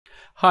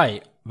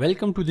Hi,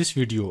 welcome to this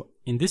video.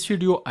 In this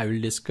video, I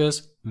will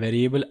discuss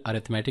variable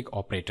arithmetic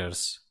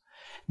operators.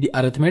 The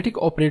arithmetic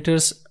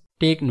operators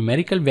take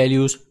numerical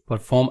values,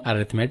 perform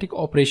arithmetic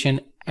operation,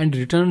 and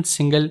return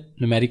single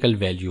numerical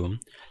value.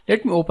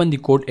 Let me open the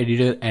code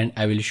editor and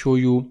I will show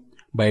you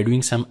by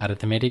doing some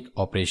arithmetic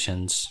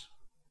operations.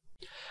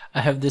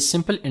 I have this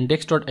simple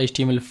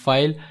index.html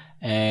file,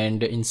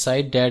 and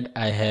inside that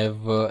I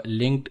have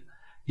linked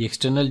the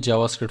external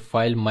JavaScript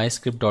file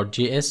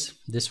myscript.js,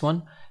 this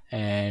one,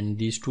 and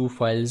these two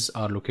files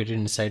are located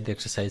inside the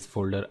exercise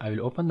folder. I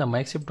will open the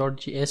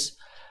myscript.js.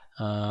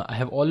 I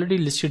have already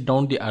listed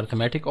down the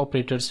arithmetic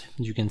operators.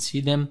 You can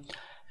see them,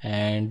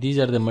 and these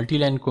are the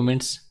multi-line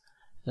comments.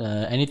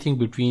 Anything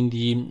between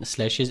the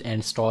slashes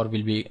and star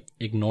will be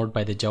ignored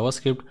by the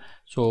JavaScript.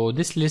 So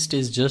this list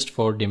is just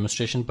for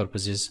demonstration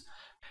purposes.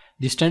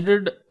 The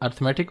standard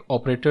arithmetic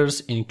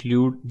operators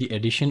include the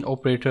addition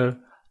operator,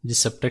 the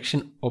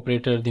subtraction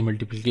operator, the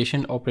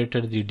multiplication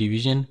operator, the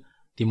division,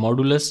 the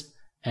modulus,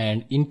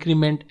 and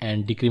increment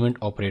and decrement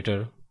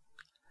operator.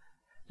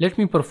 Let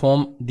me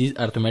perform these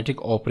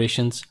arithmetic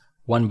operations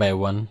one by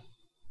one.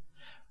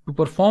 To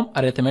perform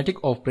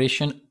arithmetic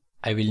operation,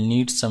 I will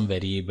need some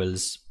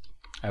variables.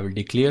 I will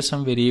declare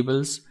some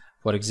variables.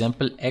 For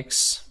example,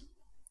 x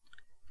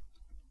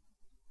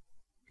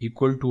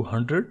equal to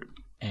 100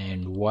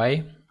 and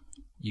y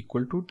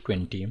equal to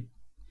 20.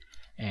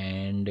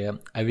 And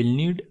I will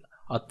need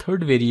a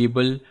third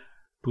variable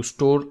to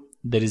store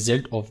the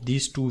result of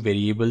these two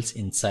variables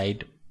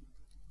inside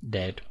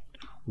that.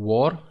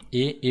 Var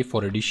a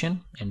for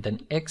addition, and then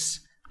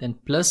x, then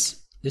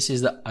plus, this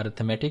is the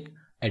arithmetic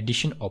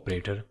addition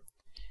operator.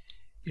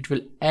 It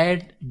will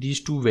add these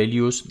two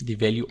values, the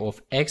value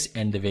of x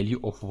and the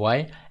value of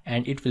y,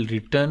 and it will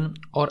return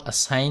or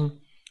assign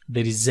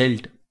the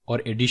result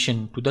or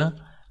addition to the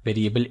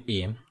variable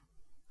a.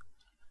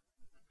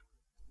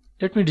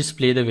 Let me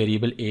display the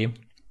variable a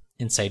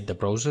inside the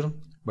browser,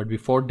 but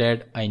before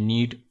that I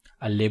need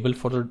a label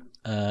for the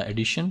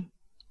addition.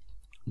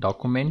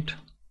 Document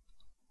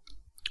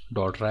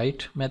dot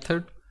write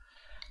method,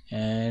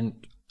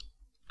 and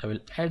I will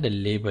add a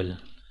label.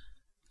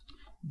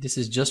 This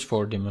is just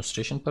for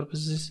demonstration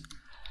purposes,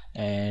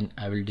 and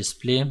I will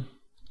display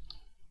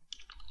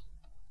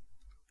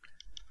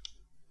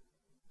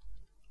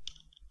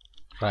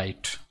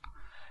write.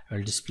 I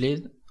will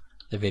display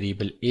the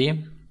variable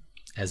a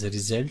as a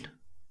result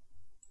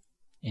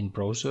in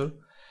browser.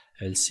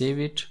 I will save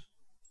it.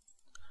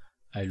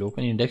 I will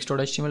open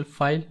index.html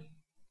file.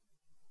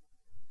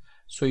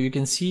 So you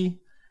can see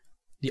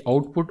the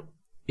output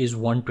is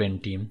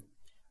 120.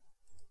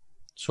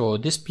 So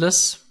this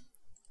plus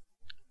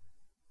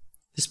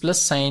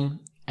sign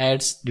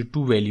adds the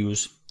two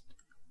values,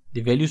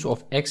 the values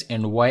of x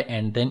and y,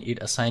 and then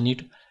it assign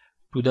it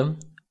to the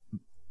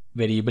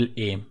variable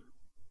a.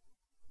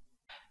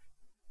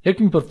 Let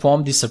me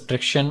perform the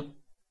subtraction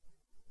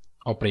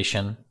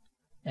operation,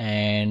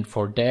 and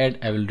for that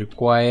I will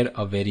require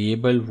a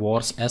variable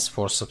vars s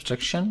for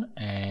subtraction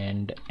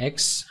and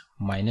x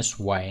minus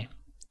y,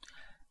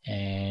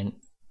 and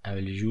I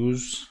will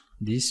use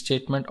this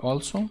statement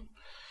also.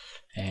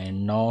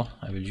 And now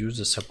I will use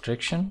the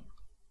subtraction,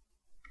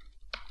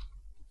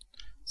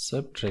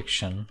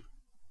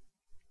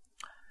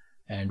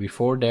 and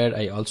before that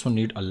I also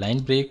need a line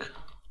break.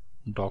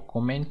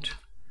 Document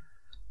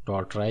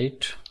dot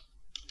write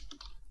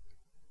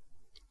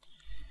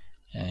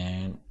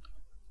and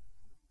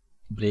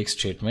break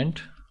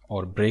statement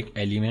or break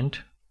element.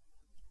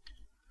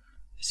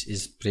 This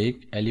is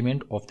break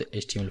element of the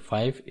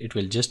HTML5. It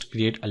will just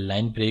create a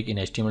line break in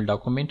HTML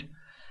document.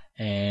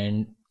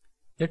 And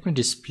let me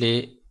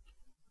display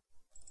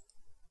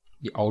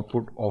the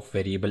output of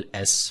variable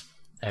s.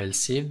 I will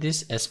save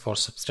this s for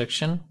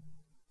subtraction,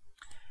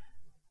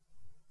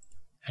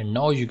 and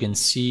now you can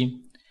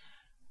see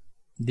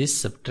this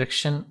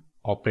subtraction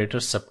operator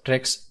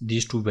subtracts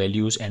these two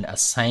values and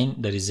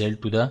assign the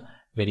result to the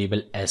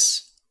variable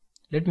s.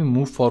 Let me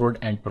move forward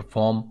and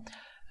perform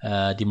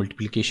the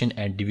multiplication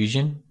and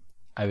division.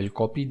 I will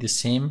copy the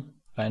same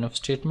line of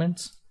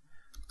statements.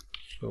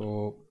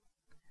 So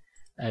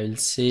I will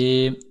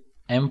say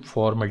m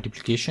for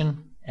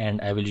multiplication,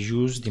 and I will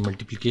use the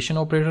multiplication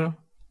operator.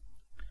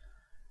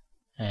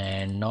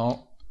 And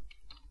now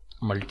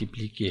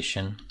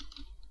multiplication,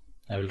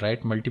 I will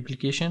write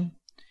multiplication,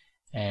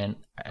 and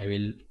I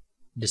will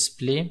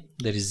display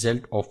the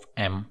result of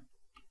m.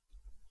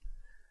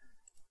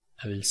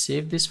 I will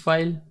save this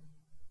file,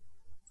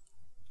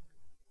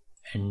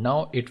 and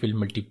now it will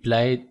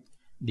multiply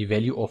the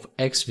value of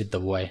x with the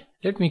y.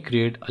 Let me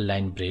create a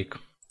line break.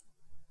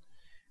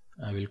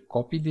 I will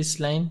copy this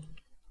line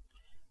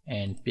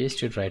and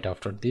paste it right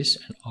after this,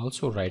 and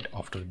also right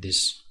after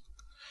this.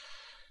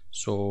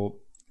 So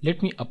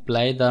let me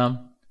apply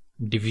the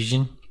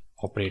division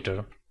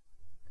operator,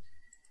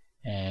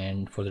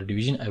 and for the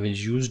division I will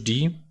use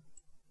d.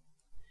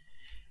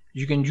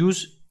 You can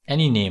use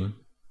any name,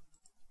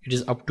 it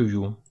is up to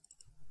you.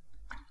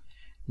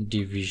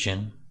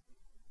 Division,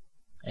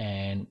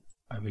 and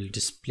I will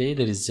display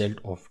the result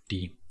of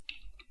d.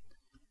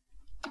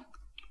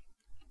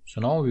 So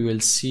now we will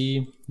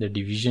see the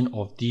division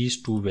of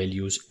these two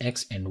values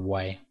x and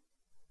y.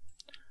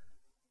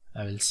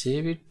 I will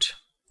save it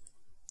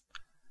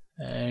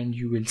and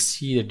you will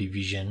see the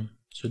division.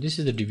 So this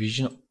is the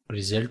division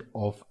result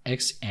of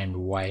x and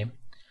y.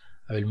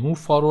 I will move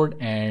forward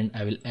and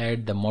I will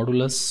add the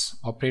modulus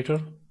operator.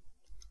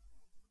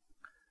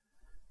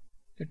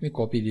 Let me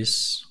copy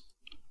this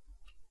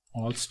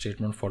all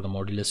statement for the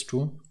modulus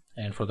 2,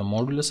 and for the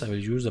modulus I will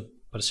use a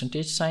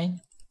percentage sign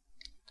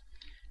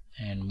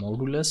and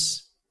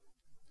modulus,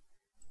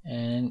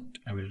 and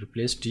I will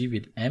replace d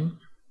with m,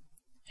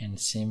 and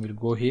same will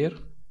go here,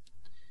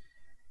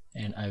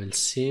 and I will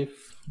save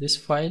this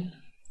file,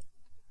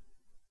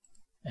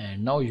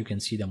 and now you can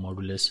see the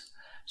modulus.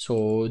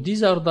 So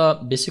these are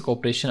the basic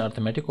operation,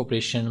 arithmetic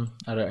operation,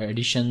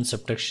 addition,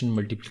 subtraction,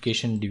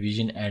 multiplication,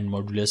 division and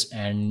modulus,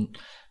 and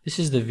this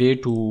is the way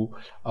to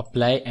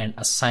apply and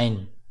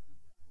assign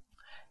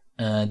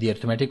the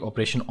arithmetic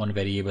operation on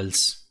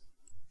variables.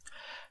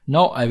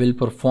 Now I will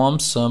perform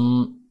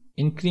some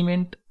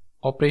increment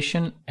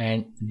operation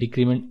and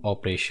decrement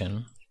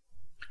operation.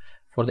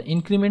 For the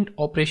increment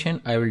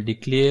operation I will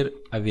declare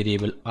a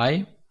variable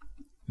I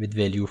with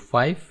value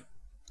 5,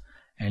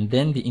 and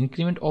then the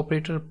increment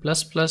operator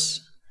plus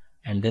plus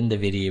and then the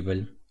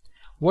variable.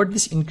 What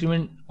this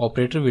increment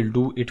operator will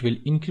do, it will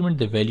increment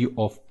the value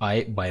of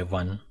I by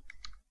 1.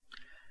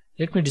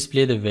 Let me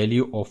display the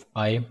value of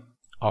I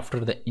after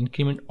the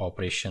increment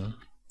operation.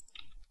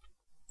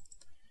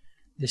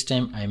 This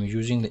time I am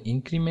using the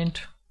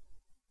increment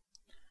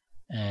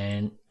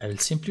and I will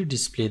simply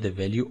display the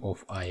value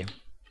of I.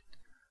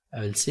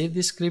 I will save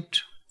this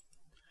script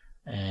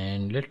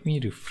and let me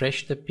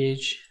refresh the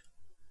page.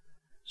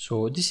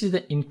 So this is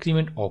the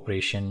increment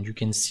operation. You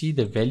can see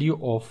the value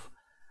of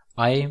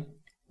I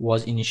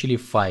was initially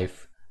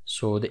 5.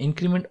 So the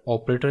increment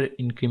operator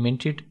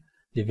incremented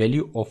the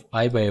value of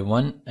I by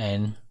 1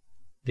 and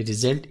the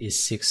result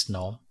is 6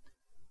 now.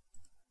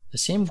 The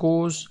same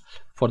goes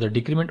for the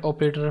decrement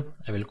operator.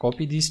 I will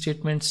copy these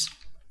statements,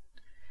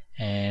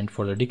 and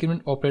for the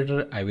decrement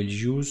operator I will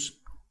use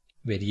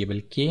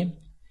variable k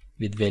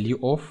with value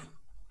of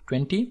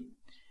 20,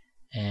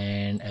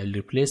 and I will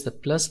replace the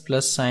plus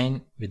plus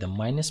sign with a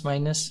minus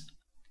minus.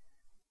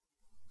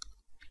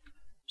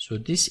 So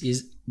this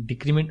is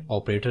decrement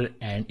operator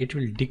and it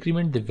will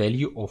decrement the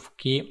value of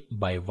k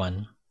by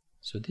 1.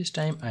 So this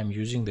time I am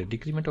using the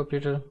decrement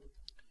operator.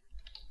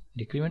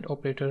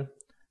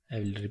 I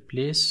will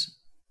replace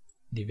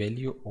the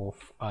value of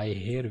I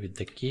here with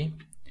the k.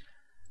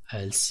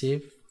 I will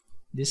save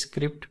this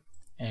script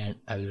and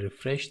I will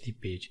refresh the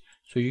page.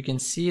 So you can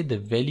see the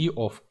value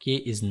of k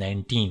is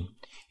 19.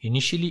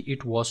 Initially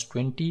it was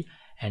 20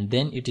 and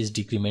then it is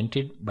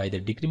decremented by the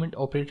decrement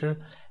operator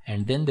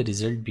and then the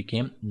result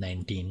became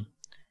 19.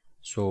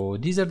 So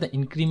these are the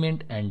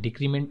increment and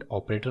decrement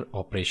operator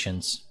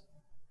operations.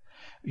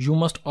 You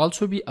must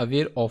also be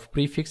aware of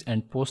prefix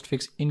and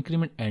postfix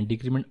increment and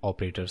decrement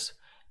operators.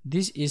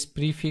 This is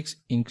prefix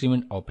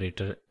increment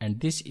operator and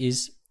this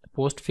is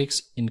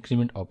postfix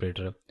increment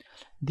operator.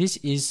 This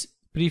is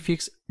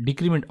prefix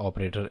decrement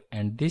operator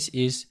and this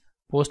is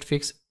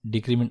postfix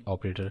decrement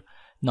operator.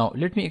 Now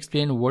let me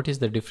explain what is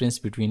the difference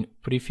between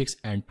prefix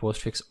and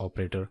postfix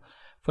operator.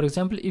 For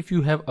example, if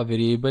you have a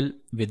variable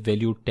with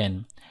value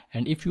 10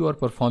 and if you are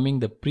performing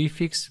the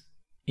prefix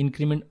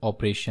increment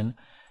operation,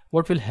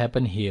 what will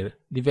happen here?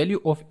 The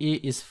value of a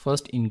is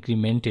first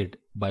incremented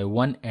by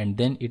 1 and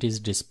then it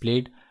is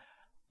displayed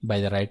by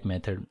the right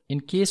method. In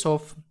case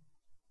of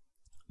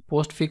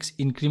postfix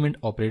increment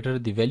operator,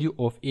 the value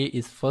of a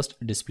is first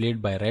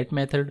displayed by right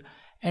method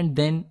and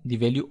then the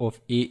value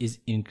of a is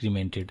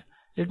incremented.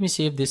 Let me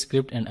save this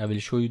script and I will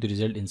show you the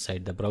result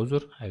inside the browser.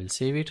 I will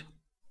save it.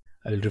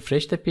 I will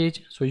refresh the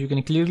page so you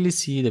can clearly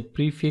see the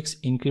prefix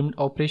increment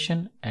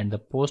operation and the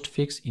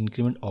postfix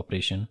increment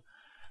operation.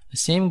 The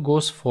same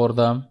goes for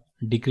the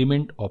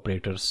decrement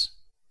operators.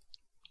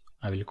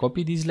 I will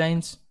copy these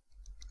lines.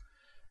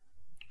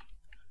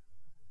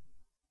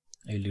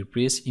 I will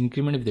replace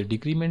increment with the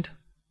decrement.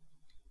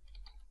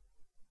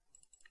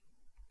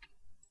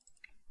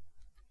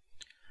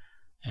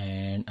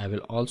 And I will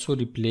also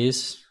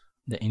replace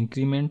the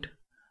increment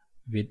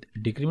with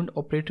decrement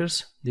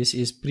operators. This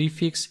is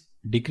prefix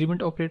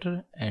decrement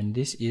operator and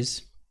this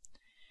is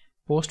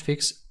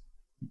postfix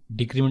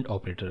decrement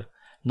operator.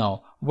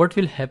 Now what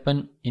will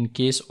happen in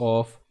case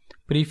of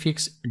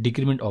prefix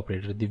decrement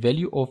operator? The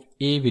value of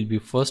a will be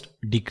first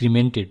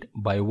decremented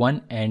by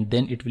 1 and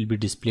then it will be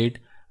displayed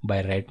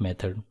by right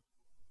method.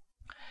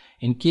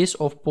 In case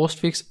of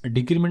postfix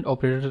decrement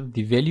operator,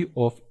 the value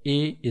of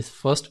a is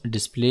first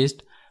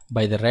displayed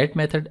by the right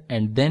method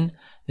and then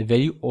the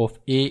value of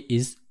a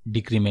is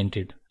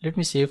decremented. Let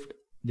me save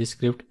this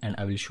script and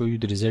I will show you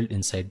the result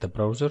inside the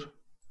browser.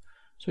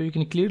 So you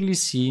can clearly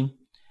see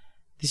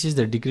this is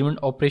the decrement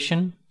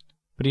operation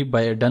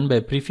done by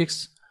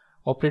prefix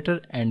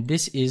operator and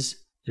this is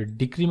the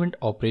decrement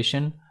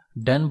operation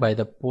done by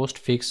the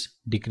postfix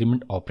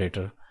decrement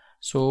operator.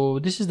 So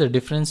this is the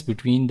difference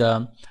between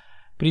the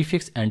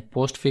prefix and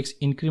postfix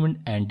increment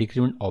and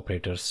decrement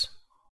operators.